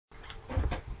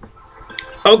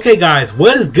Okay guys,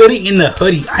 what is goody in the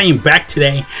hoodie? I am back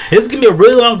today. This is gonna be a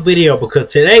really long video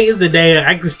because today is the day I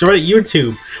actually started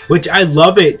YouTube, which I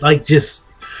love it. Like, just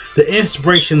the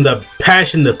inspiration, the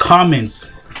passion, the comments.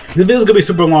 The video is gonna be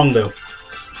super long though.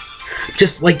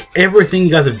 Just like everything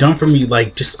you guys have done for me,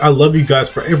 like, just I love you guys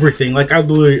for everything. Like, I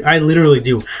literally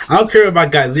do. I don't care if I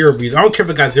got 0 views. I don't care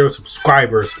if I got 0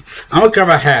 subscribers. I don't care if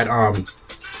I had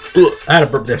I had a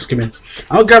burp there, excuse me.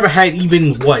 I don't care if I had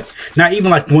even not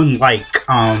even like 1 like.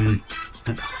 I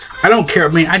don't care,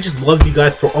 man. I just love you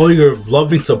guys for all your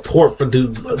loving support for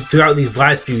throughout these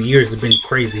last few years. It's been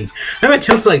crazy. I had a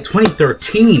chance like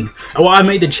 2013. Well, I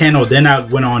made the channel, then I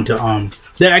went on to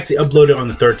then I actually uploaded on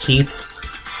the 13th.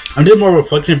 I'm doing more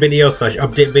reflection video /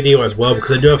 update video as well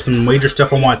because I do have some major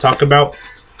stuff I want to talk about.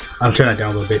 I'm turning that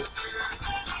down a little bit.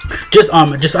 Just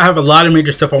I have a lot of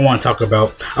major stuff I want to talk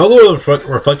about. I'll go over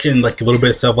reflection, like a little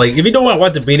bit of stuff. Like, if you don't want to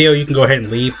watch the video, you can go ahead and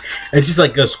leave. It's just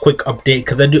like a quick update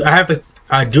because I do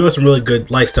have some really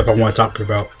good life stuff I want to talk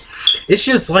about. It's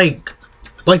just like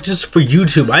just for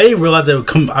YouTube. I didn't realize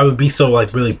I would be so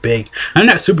like really big. I'm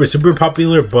not super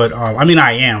popular, but I mean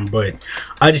I am, but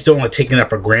I just don't like taking that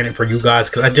for granted for you guys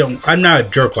because I'm not a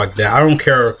jerk like that. I don't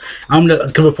care.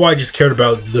 Cause before I just cared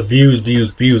about the views.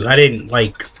 I didn't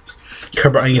like care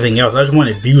about anything else. I just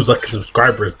wanted views, like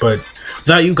subscribers. But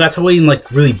without you guys, I wouldn't like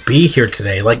really be here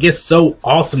today. Like, it's so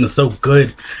awesome and so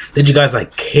good that you guys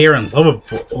like care and love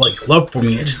for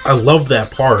me. I love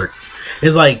that part.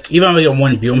 It's like, even if I get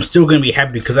 1 view, I'm still gonna be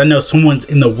happy because I know someone's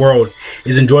in the world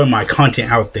is enjoying my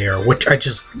content out there, which I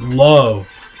just love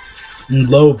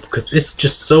because it's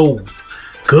just so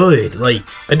good. Like,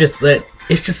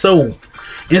 it's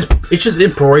just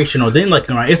inspirational. Then like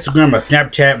my Instagram, my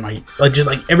Snapchat, my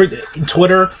everything,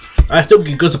 Twitter, I still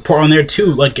get good support on there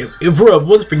too. Like, if it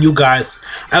wasn't for you guys,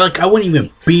 I wouldn't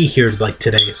even be here like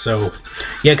today. So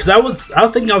yeah, because I was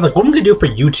thinking, I was like, what am I gonna do for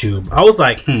YouTube? I was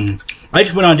like, I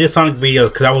just went on VortexxSonic videos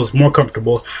because I was more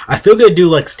comfortable. I still gonna do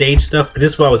like stage stuff, but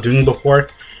this is what I was doing before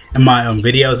in my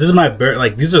videos.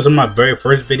 These are some of my very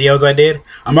first videos I did.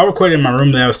 I recorded in my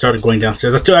room, then I started going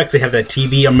downstairs. I still actually have that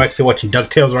TV. I'm actually watching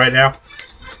DuckTales right now.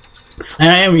 And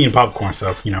I am eating popcorn,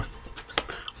 so, you know.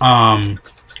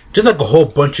 Just like a whole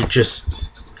bunch of just,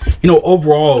 you know,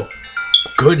 overall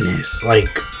goodness.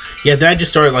 Like, yeah, then I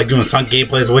just started like doing Sonic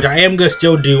gameplays, which I am gonna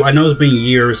still do. I know it's been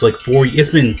years, like it's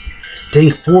been,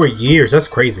 dang, 4 years. That's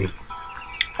crazy.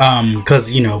 Cause,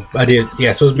 you know, so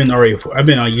it's been I've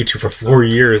been on YouTube for 4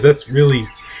 years. That's really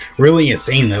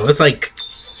insane though. It's like,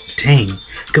 dang.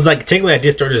 Cause like, technically I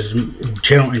did start this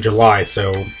channel in July,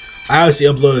 so I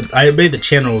made the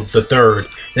channel the 3rd,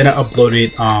 then I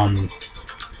uploaded,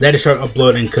 then I just started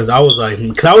uploading because I was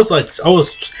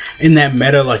in that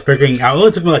meta, like figuring out. It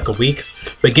only took me like a week,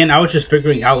 but again, I was just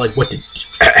figuring out like what to.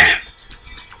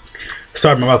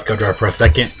 Sorry, my mouth got dry for a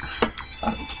second.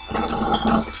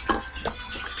 I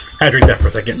had to drink that for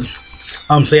a second.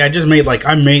 So yeah,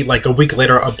 I made like a week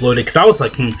later, I uploaded because I was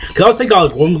like, because I was thinking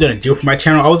like, what I'm gonna do for my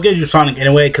channel. I was gonna do Sonic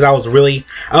anyway because I was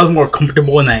more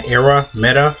comfortable in that era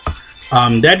meta.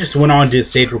 Then I just went on and did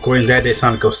stage recordings. That did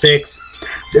Sonic 06.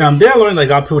 Then I learned like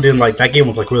a lot of people didn't like that game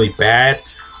was like really bad.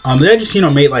 Then I just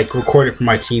made like recorded from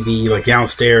my TV like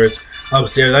downstairs,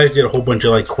 upstairs. I just did a whole bunch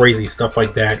of like crazy stuff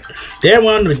like that. Then I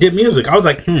went on and did music. I was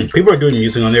like, people are doing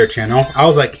music on their channel. I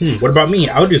was like, what about me?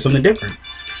 I would do something different.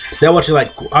 Then I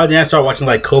started watching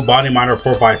like Code Body Miner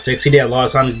 456. He did a lot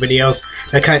of Sonic videos.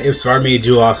 That kind of inspired me to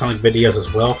do a lot of Sonic videos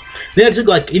as well. Then it took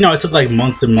like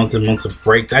months and months and months of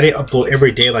breaks. I didn't upload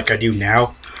every day like I do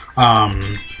now.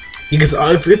 Because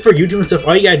if for YouTube and stuff,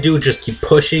 all you gotta do is just keep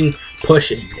pushing,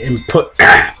 and put.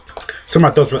 So my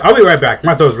throat's. I'll be right back.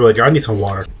 My throat's really dry. I need some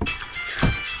water.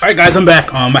 Alright guys, I'm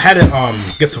back. I had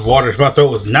to get some water because my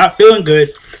throat was not feeling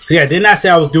good. So yeah, didn't I say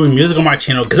I was doing music on my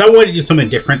channel because I wanted to do something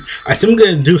different. I still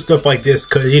gonna do stuff like this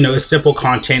because, you know, it's simple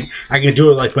content. I can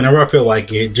do it like whenever I feel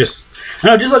like it. Just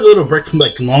like a little break from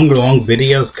like long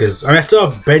videos because I still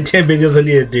have 10 videos I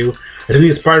need to do. I just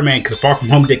need Spider-Man because Far From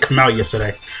Home did come out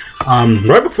yesterday.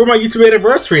 Right before my YouTube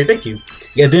anniversary. Thank you.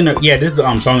 Yeah, then this is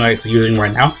the song I'm using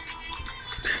right now.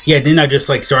 Yeah, then I just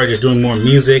like started just doing more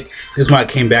music. This is when I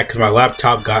came back because my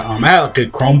laptop got I had like a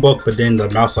Chromebook, but then the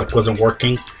mouse like wasn't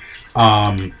working.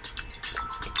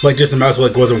 Like just the mouse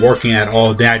like wasn't working at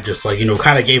all. Then I just like, you know,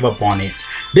 kind of gave up on it.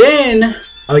 Then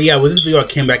yeah, with this video I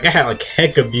came back, I had like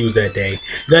heck of views that day.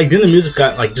 Like then the music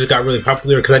got really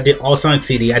popular because I did all Sonic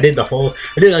CD. I did like a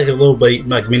little bit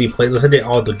like mini playlist. I did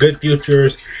all the good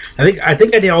features. I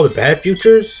think I did all the bad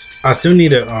features. I still need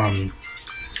to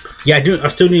I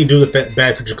still need to do the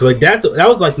bad features because like that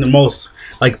was like the most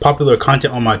like popular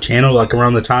content on my channel like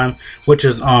around the time, which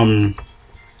was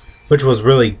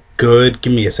really good.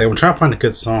 Give me a second. I'm trying to find a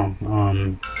good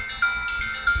song.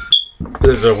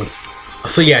 There's a one.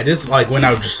 So yeah, this is like when I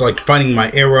was just like finding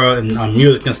my era and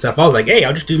music and stuff. I was like, hey,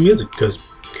 I'll just do music because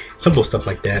simple stuff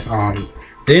like that.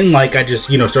 Then like I just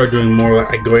started doing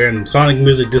more. I go in Sonic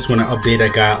music. This one I update.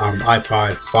 I got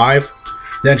iPod 5.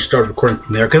 Then I just started recording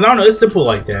from there because I don't know, it's simple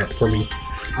like that for me.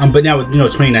 But now with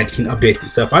 2019 updates and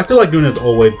stuff, I still like doing it the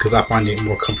old way because I find it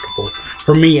more comfortable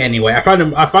for me anyway. I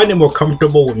find it more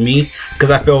comfortable with me because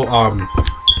I feel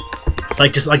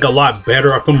like just like a lot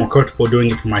better. I feel more comfortable doing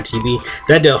it for my TV.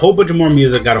 That did a whole bunch of more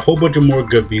music, got a whole bunch of more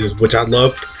good views, which I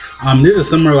loved. This is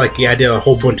summer, like yeah, I did a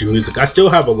whole bunch of music. I still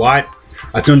have a lot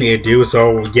I still need to do,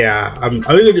 so yeah, I'm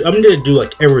gonna do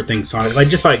like everything Sonic, like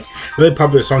just like really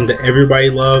popular song that everybody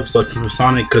loves, like from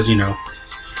Sonic, because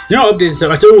updates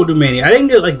stuff. I still will do many. I didn't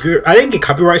get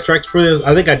copyright strikes for this.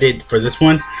 I think I did for this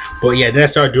one, but yeah, then I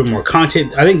started doing more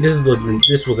content. I think this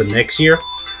was the next year.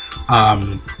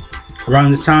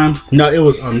 Around this time, no, it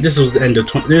was this was the end of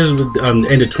the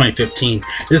end of 2015.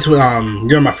 This was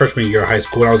during my freshman year of high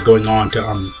school when I was going on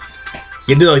to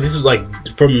this was like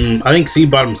from I think C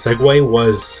Bottom Segway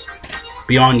was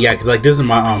beyond, yeah, because like this is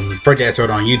my first day I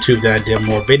started on YouTube that I did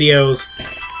more videos.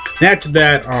 Then after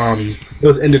that, it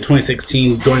was end of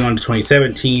 2016 going on to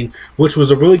 2017, which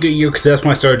was a really good year because that's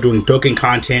when I started doing token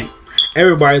content.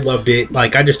 Everybody loved it.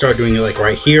 Like I just started doing it like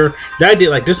right here. Then I did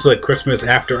like this was like Christmas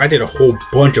after. I did a whole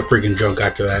bunch of freaking junk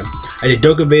after that. I did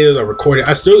Doka videos. I recorded.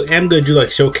 I still am gonna do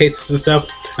like showcases and stuff.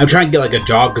 I'm trying to get like a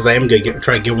job because I am gonna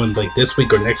try to get one like this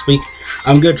week or next week.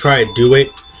 I'm gonna try to do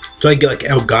it so I get like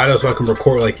Elgato so I can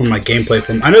record like from my gameplay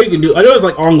from. I know it's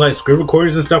like online screen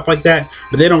recorders and stuff like that,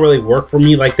 but they don't really work for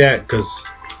me like that because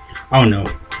I don't know.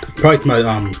 Probably to my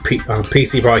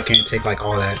PC probably can't take like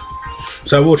all that.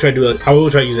 So I will try to do it. I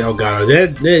will try to use Elgato.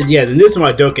 Then this is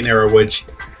my Dokkan era, which,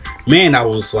 man, I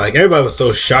was like, everybody was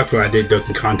so shocked when I did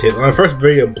Dokkan content. My first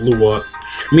video blew up.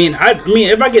 I mean,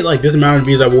 if I get like this amount of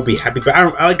views, I will be happy.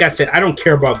 But like I said, I don't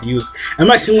care about views. It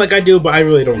might seem like I do, but I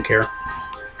really don't care.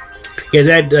 Yeah,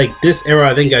 that like this era,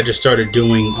 I think I just started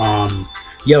doing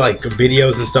like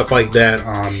videos and stuff like that.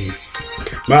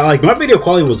 My video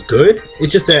quality was good.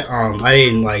 It's just that I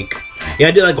didn't like. Yeah,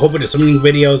 I did like a whole bunch of summoning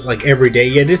videos like every day.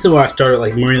 Yeah, this is when I started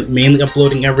like mainly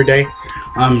uploading every day.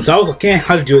 So I was like, okay,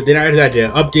 how to do it. Then I did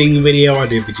an updating video. I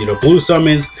did Vegeta Blue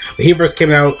summons. When he first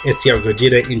came out, it's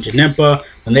Gogeta and Janempa.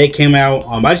 When they came out,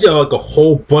 I just did like a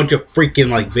whole bunch of freaking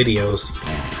like videos.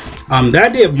 Then I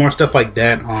did more stuff like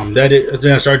that.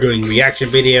 Then I started doing reaction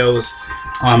videos.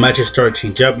 I just started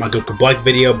changing up. My Goku Black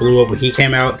video blew up when he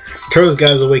came out. Turtles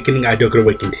Guy's Awakening, I Goku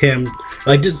Awakened him.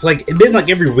 Like just like it did like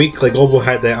every week, like Global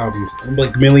had that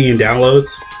like million downloads,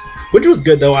 which was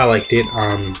good though. I liked it.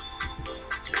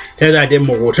 Then I did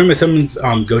more World Tournament summons.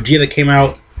 Gogeta came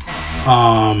out.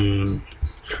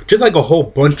 Just like a whole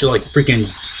bunch of like freaking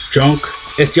junk.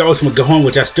 SCR was from Gohan,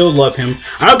 which I still love him.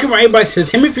 I don't care what anybody says.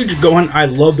 Him and Future Gohan, I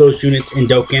love those units in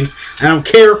Dokkan. I don't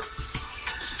care.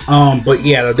 But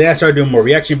yeah, then I started doing more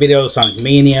reaction videos, Sonic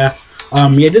Mania.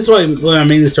 Yeah, this is what I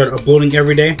mainly started uploading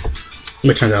every day. Let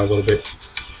me turn that a little bit.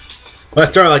 But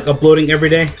I started like uploading every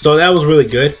day, so that was really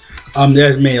good.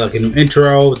 Then I made like a new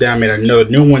intro. Then I made another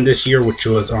new one this year, which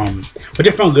was which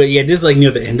I found good. Yeah, this is like near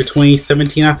the end of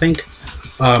 2017, I think.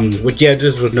 Which yeah,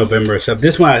 this was November stuff.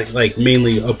 This one I like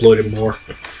mainly uploaded more.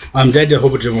 Then I did a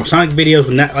whole bunch of more Sonic videos.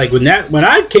 When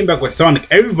I came back with Sonic,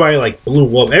 everybody like blew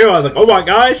up. Everybody was like, "Oh my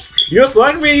gosh, you're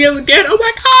Sonic videos again! Oh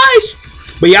my gosh!"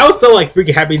 But yeah, I was still like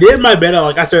freaking happy. Then my beta,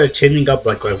 like I started changing up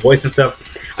like my voice and stuff.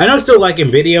 I know still like in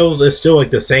videos, it's still like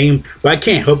the same, but I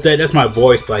can't help that. That's my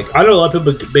voice. Like I know a lot of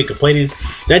people be complaining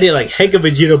that I did like heck of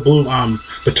Vegeta Blue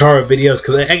Batara videos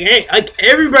because like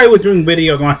everybody was doing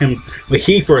videos on him when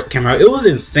he first came out. It was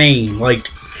insane. Like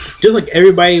just like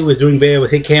everybody was doing videos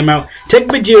when he came out. Take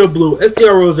Vegeta Blue,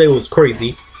 STR Rose was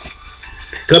crazy.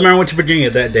 Cause I remember I went to Virginia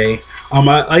that day.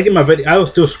 I get my video. I was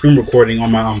still screen recording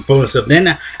on my phone and stuff. Then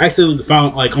I actually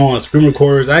found like on screen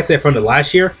recorders. I found it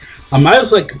last year. I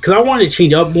was like, because I wanted to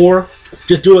change up more,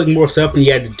 just do like more stuff. And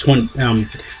yeah,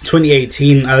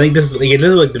 2018. I think this is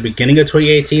like the beginning of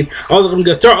 2018. I was like, I'm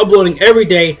gonna start uploading every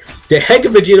day the heck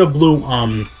of Vegeta Blue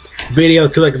video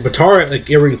because like Batara like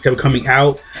earrings kept coming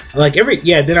out. Like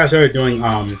then I started doing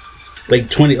like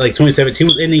 2017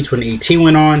 was ending, 2018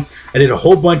 went on. I did a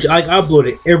whole bunch. I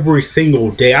uploaded every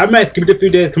single day. I might skip it a few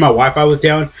days because my Wi-Fi was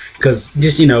down. Because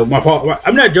just my fault.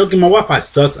 I'm not joking. My Wi-Fi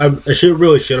sucks. I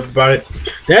really shut up about it.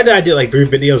 That I did like 3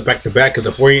 videos back to back because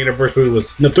the 4-year anniversary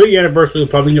was 3-year anniversary was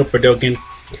probably up for Dokkan.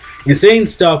 Insane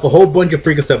stuff. A whole bunch of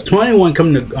freaking stuff. 21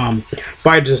 coming to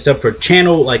fighters and stuff for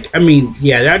channel. Like I mean,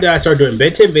 yeah. That I started doing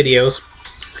Ben 10 videos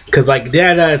because like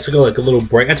that I took like a little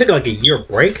break. I took like a year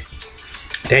break.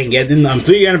 Dang, yeah, then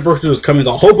 3 anniversary was coming,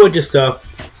 a whole bunch of stuff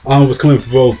was coming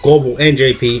for both Global and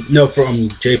JP. No, from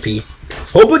JP.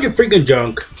 Whole bunch of freaking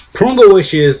junk. Prungo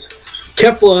Wishes,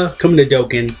 Kefla coming to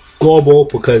Dokkan, Global,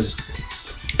 because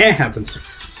it happens.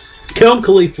 Kilm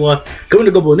Khalifa coming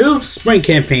to Global, new spring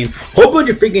campaign, whole bunch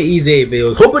of freaking EZA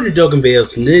videos, whole bunch of Dokkan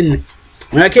videos, and then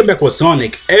when I came back with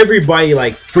Sonic, everybody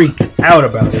like freaked out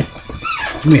about it.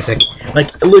 Give me a second. Like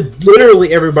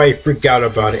literally everybody freaked out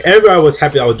about it. Everybody was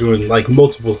happy I was doing like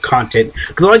multiple content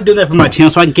because I like doing that for my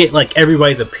channel so I can get like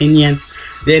everybody's opinion.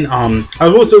 Then I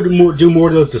was also do more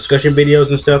of those discussion videos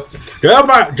and stuff.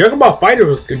 Dragon Ball Fighters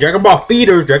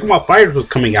was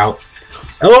coming out.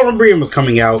 LR was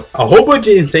coming out. A whole bunch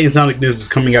of insane Sonic news was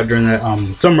coming out during that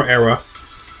summer era,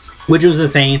 which was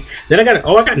insane. Then I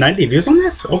got 90 views on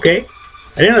this. Okay.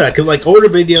 I didn't know that because like older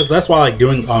videos, that's why I like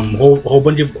doing whole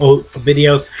bunch of old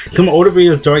videos. Some older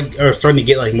videos are starting to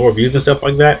get like more views and stuff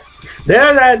like that.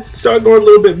 Then that started going a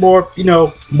little bit more, you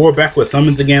know, more back with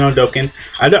summons again on Dokkan.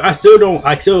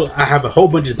 I have a whole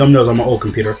bunch of thumbnails on my old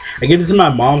computer. I get this in my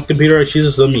mom's computer. She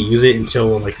just let me use it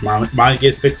until like mine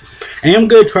gets fixed. I am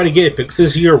gonna try to get it fixed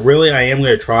this year. Really, I am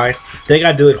gonna try. They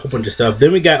gotta do a whole bunch of stuff.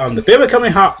 Then we got the favorite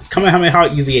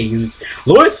Kamehameha Easy A use,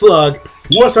 Lord Slug,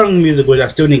 more Sonic music, which I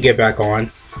still need to get back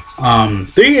on.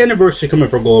 3 anniversary coming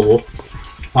for Global.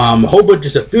 A whole bunch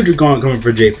of stuff. Future Gone coming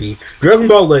for JP. Dragon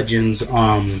Ball Legends.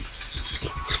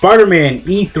 Spider-Man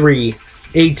E3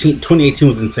 2018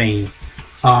 was insane.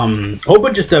 Whole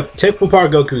bunch of stuff. Tech Full Power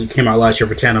Goku came out last year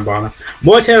for Tanabana.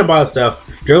 More Tanabana stuff.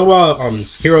 Dragon Ball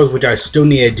Heroes, which I still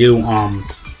need to do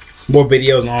more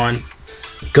videos on,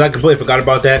 because I completely forgot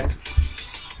about that.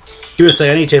 Give me a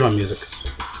second, I need to change my music.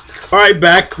 Alright,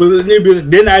 back with the new music.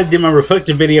 Then I did my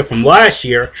reflective video from last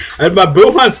year. My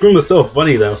Boomhon Scream was so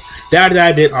funny though. That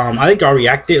I did, I think I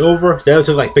reacted over. That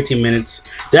took like 15 minutes.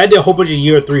 Then I did a whole bunch of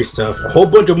year 3 stuff. A whole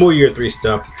bunch of more year 3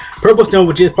 stuff. Purple Stone,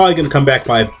 which is probably going to come back.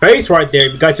 My face right there.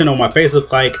 If you guys don't know what my face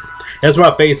looks like, that's what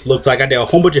my face looks like. I did a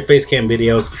whole bunch of face cam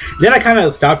videos. Then I kind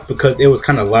of stopped because it was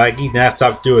kind of laggy. Then I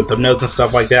stopped doing thumbnails and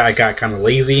stuff like that. I got kind of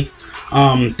lazy.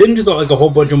 Then just like a whole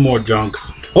bunch of more junk.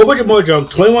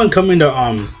 21 coming to,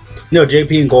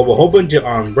 JP and Global, a whole bunch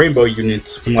of rainbow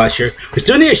units from last year. We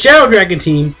still need a Shadow Dragon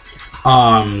team.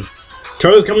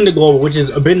 Charlie's coming to Global, which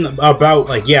has been about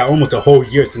like almost a whole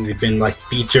year since he's been like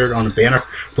featured on a banner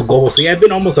for Global. So yeah, it's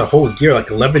been almost a whole year, like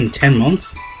 11-10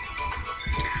 months.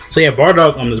 So yeah,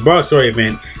 Bardock this Bardock story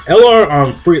event.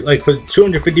 LR free like for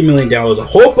 $250 million, a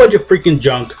whole bunch of freaking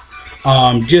junk.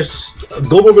 Just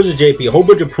Global vs JP, a whole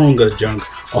bunch of Prunga's junk,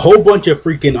 a whole bunch of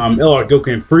freaking LR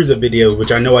Goku and Frieza videos,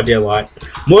 which I know I did a lot.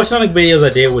 More Sonic videos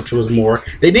I did, which was more.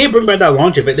 They didn't bring back that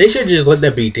launch event. They should just let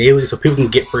that be daily so people can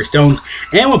get free stones.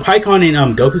 And when Pikkon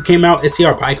and Goku came out,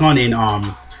 STR Pikkon and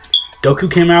Goku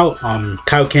came out,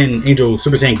 Kaioken Angel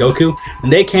Super Saiyan Goku,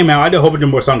 and they came out. I did a whole bunch of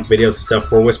more Sonic videos and stuff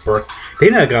for Whisper. They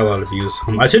not got a lot of views.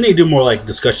 I still need to do more like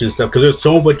discussion and stuff because there's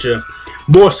so much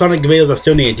more Sonic videos I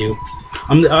still need to do.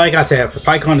 Like I said, for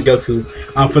Pikkon and Goku,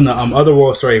 from the other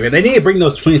World Story event, they need to bring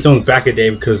those 20 stones back a day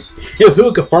because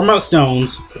people could farm out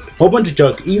stones, whole bunch of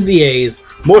junk, easy A's,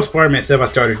 more Spider-Man stuff I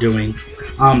started doing.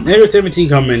 Ender 17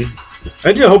 coming.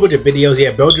 I did a whole bunch of videos.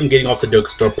 Yeah, Belgium getting off the Dokkan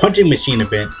store, punching machine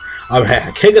event.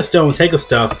 Kega stones, Kega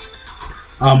stuff.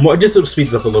 More just to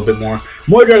speed up a little bit more.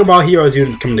 More Dragon Ball Heroes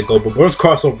units coming to Global. Bonus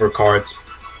crossover cards.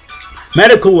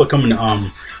 Metacool coming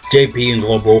to JP and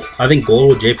Global. I think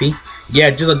Global JP. Yeah,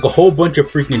 just like a whole bunch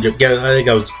of freaking junk. Yeah, I think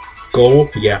I was Global.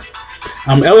 Yeah.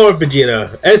 LR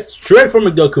Vegeta. Straight from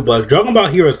a Goku Block. Dragon Ball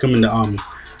Heroes coming to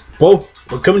both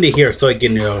coming to here so I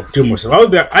can do more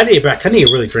stuff. I need it back. I need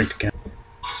to really drink again.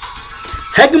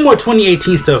 More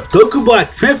 2018 stuff. Goku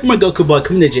Black, Transformer Goku Black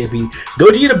coming to JP.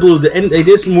 Gogeta Blue, they did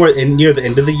this more near the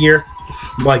end of the year,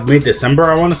 like mid-December,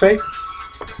 I want to say.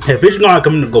 Vision God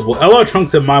coming to Global. LR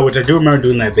Trunks and Mai, which I do remember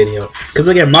doing that video. Because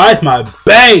again, Mai's my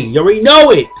bae. You already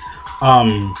know it.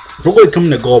 Brooklyn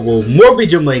coming to Global. More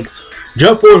Vision links.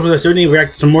 Jump Forward, which I still need to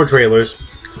react to some more trailers.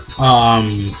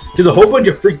 There's a whole bunch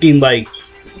of freaking like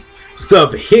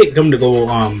stuff hit coming to Global.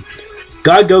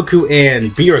 God Goku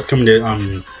and Beerus coming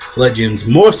to Legends,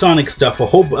 more Sonic stuff, a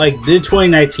whole like did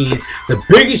 2019, the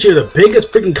biggest year, the biggest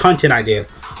freaking content I did,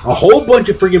 a whole bunch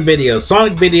of freaking videos,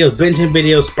 Sonic videos, Ben 10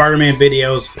 videos, Spider-Man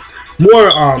videos, more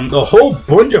a whole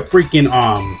bunch of freaking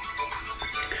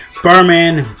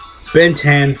Spider-Man, Ben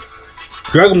 10,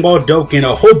 Dragon Ball Dokkan,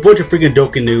 a whole bunch of freaking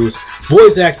Dokkan news,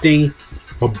 voice acting,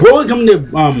 a Broly coming to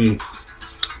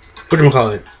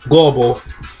whatchamacallit, Global.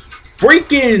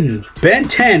 Freaking Ben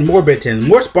 10, more Ben 10,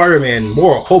 more Spider-Man,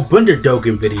 more a whole bunch of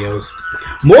Dokkan videos.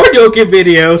 More Dokkan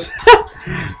videos.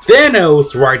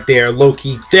 Thanos right there,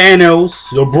 Loki. Thanos.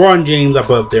 LeBron James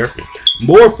up there.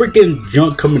 More freaking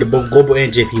junk coming to both Global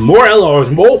and JP. More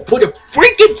LRs, more for the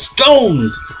freaking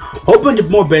stones. Whole bunch of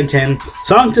more Ben 10.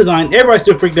 Sonic design, everybody's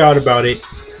still freaked out about it.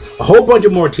 A whole bunch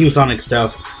of more Team Sonic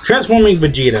stuff. Transforming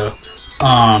Vegeta.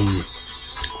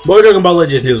 We're talking about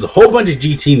Legends news. A whole bunch of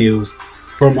GT news.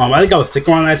 From, I think I was sick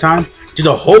around that time. Just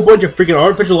a whole bunch of freaking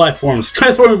artificial life forms.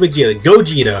 Transforming Vegeta,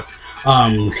 Gogeta,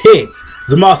 Hit,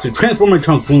 Zamasu, Transforming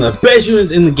Trunks, one of the best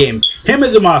units in the game. Him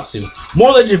and Zamasu.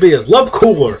 More Legend videos. Love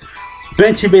Cooler.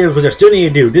 Ben 10 videos, which I still need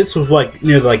to do. This was like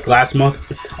near like last month.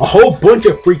 A whole bunch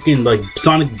of freaking like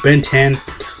Sonic Ben 10,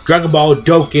 Dragon Ball,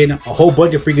 Dokkan, a whole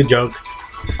bunch of freaking junk.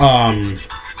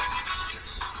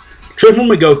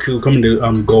 Transforming Goku coming to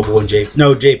Global and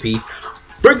JP.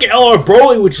 Freaking LR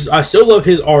Broly, which is I still love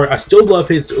his art. I still love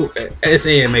his SA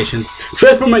animations.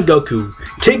 Transforming Goku,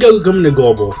 Kid Goku coming to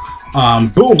Global.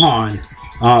 Buhan,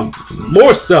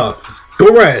 more stuff.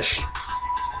 Goresh.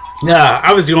 Yeah,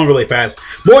 I was going really fast.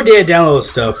 More data download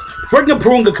stuff. Freaking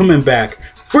Purunga coming back.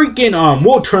 Freaking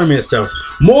more tournament stuff.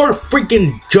 More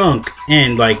freaking junk.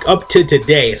 And like up to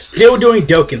today, still doing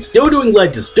Dokkan, still doing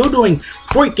Legends, still doing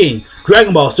freaking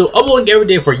Dragon Ball. Still uploading every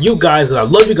day for you guys because I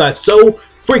love you guys so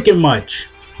freaking much.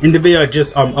 In the video I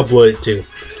just uploaded to.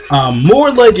 More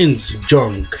Legends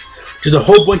junk. Just a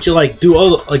whole bunch of like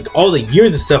all the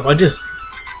years and stuff.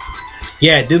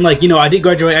 Yeah, then like, you know, I did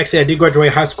graduate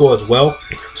high school as well.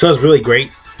 So that's really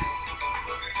great.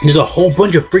 There's a whole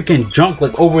bunch of freaking junk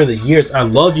like over the years. I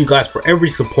love you guys for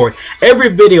every support, every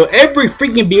video, every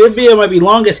freaking video. Every video might be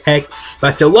long as heck, but I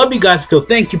still love you guys. Still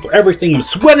thank you for everything. I'm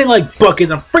sweating like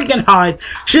buckets. I'm freaking hot.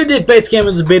 Should have did face cam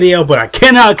in this video, but I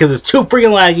cannot because it's too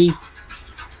freaking laggy.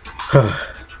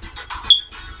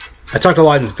 I talked a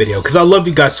lot in this video because I love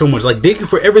you guys so much. Like, thank you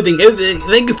for everything.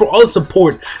 Thank you for all the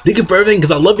support. Thank you for everything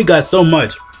because I love you guys so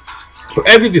much. For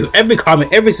every view, every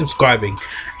comment, every subscribing,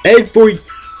 every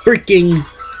freaking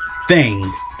thing.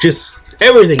 Just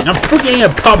everything. I'm freaking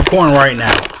eating popcorn right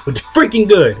now, which is freaking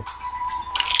good.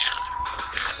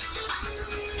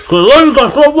 So I love you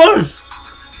guys so much.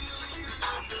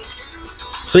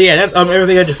 So yeah, that's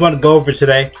everything I just want to go over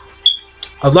today.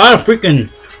 A lot of freaking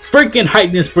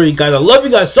hypeness for you guys. I love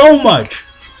you guys so much.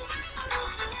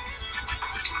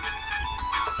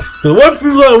 So what if you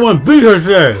really want to be here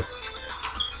today?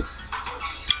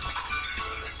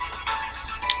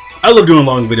 I love doing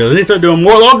long videos. I need to start doing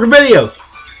more longer videos.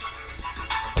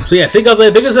 So yeah, see you guys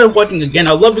later. Thank you so much for watching again.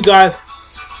 I love you guys.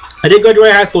 I did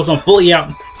graduate high school, so I'm fully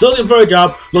out. Still looking for a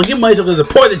job. So I'll get money so I can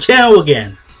support the channel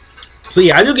again. So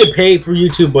yeah, I do get paid for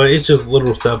YouTube, but it's just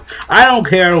little stuff. I don't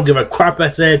care. I don't give a crap. I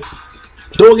said.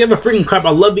 Don't give a freaking crap. I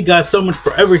love you guys so much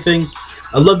for everything.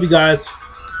 I love you guys.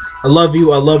 I love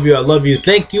you. I love you. I love you.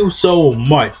 Thank you so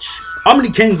much.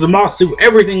 Omni King, Zamasu,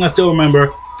 everything I still remember.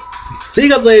 See you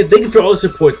guys later. Thank you for all the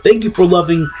support. Thank you for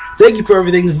loving. Thank you for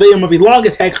everything. This video might be long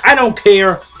as heck. I don't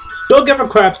care. Don't give a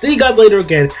crap. See you guys later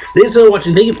again. Thanks for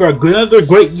watching. Thank you for another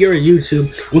great year of YouTube.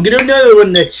 We'll get another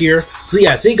one next year. So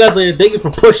yeah, see you guys later. Thank you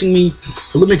for pushing me.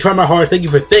 For letting me try my hardest. Thank you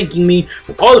for thanking me.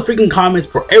 For all the freaking comments.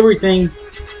 For everything.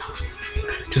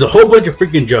 Just a whole bunch of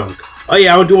freaking junk. Oh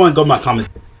yeah, I do want to go to my comments.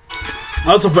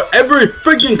 Also, for every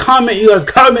freaking comment you guys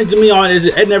commented me on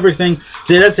and everything.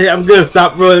 So that's it. I'm gonna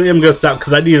stop. Really, I'm gonna stop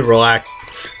because I need to relax.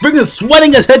 Freaking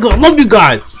sweating as heck. I love you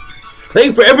guys. Thank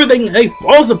you for everything. Thank you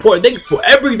for all support. Thank you for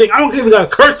everything. I don't care if you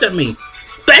got cursed at me.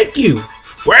 Thank you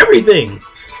for everything.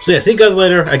 So yeah, see you guys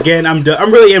later. Again, I'm done. I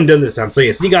really am done this time. So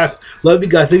yeah, see you guys. Love you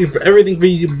guys. Thank you for everything.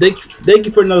 Thank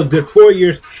you for another good 4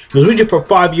 years. I was with you for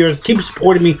 5 years. Keep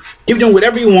supporting me. Keep doing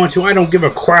whatever you want to. I don't give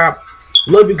a crap.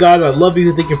 Love you guys. I love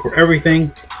you. Thank you for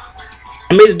everything.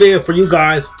 I made this video for you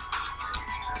guys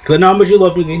because I know how much you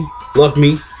love me.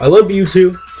 I love you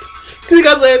too. See you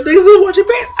guys later. Thanks for watching,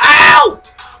 man. Ow!